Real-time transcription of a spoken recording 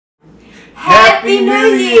Happy New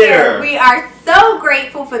Year! We are so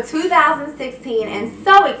grateful for 2016 and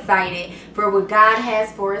so excited for what God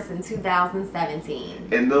has for us in 2017.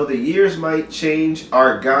 And though the years might change,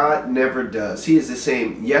 our God never does. He is the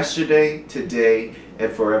same yesterday, today,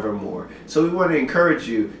 and forevermore. So we want to encourage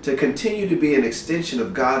you to continue to be an extension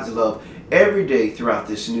of God's love every day throughout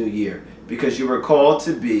this new year, because you were called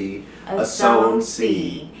to be a sown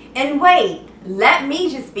seed. And wait, let me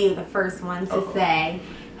just be the first one to say,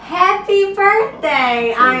 Happy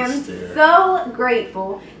birthday! I am so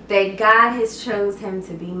grateful that God has chose him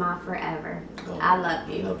to be my forever. I love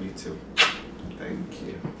you. I love you too. Thank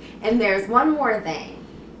you. And there's one more thing.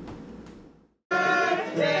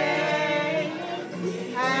 Birthday,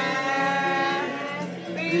 happy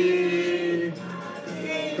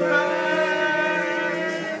birthday.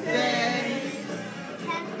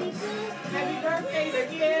 Happy birthday,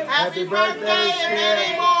 Skip. Happy birthday,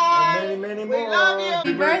 Skip. And many more. We love you.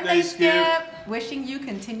 Happy birthday, Skip. Wishing you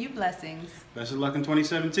continued blessings. Best of luck in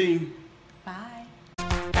 2017. Bye.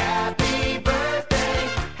 Happy birthday,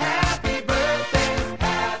 happy birthday,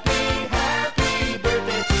 happy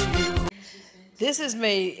birthday to you. This is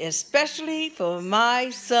made especially for my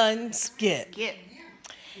son, Skip.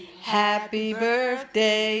 Happy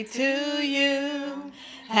birthday to you.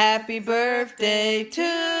 Happy birthday to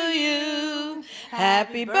you.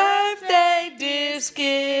 Happy birthday, dear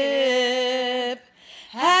Skip.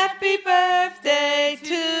 Happy birthday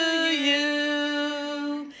to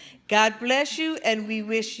you. God bless you, and we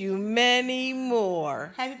wish you many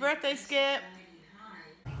more. Happy birthday, Skip.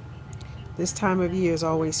 This time of year is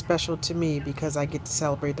always special to me because I get to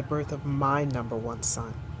celebrate the birth of my number one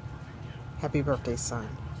son. Happy birthday, son.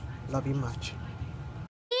 Love you much.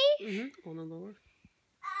 On the Lord.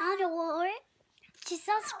 On the Lord,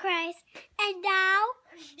 Jesus Christ, and thou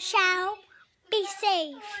shalt be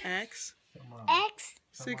saved. Acts Acts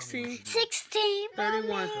 16,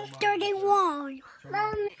 31. Happy birthday, Uncle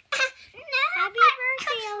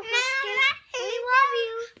Skip. We love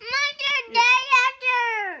you. Mother Day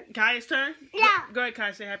after. Kai's turn? Yeah. Go ahead,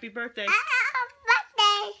 Kai. Say happy birthday.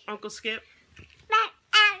 Birthday. Uncle Skip,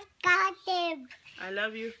 God damn. I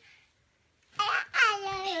love you. I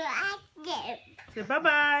love you. I do. Say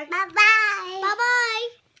bye-bye. Bye-bye. Bye-bye.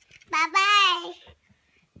 Bye-bye.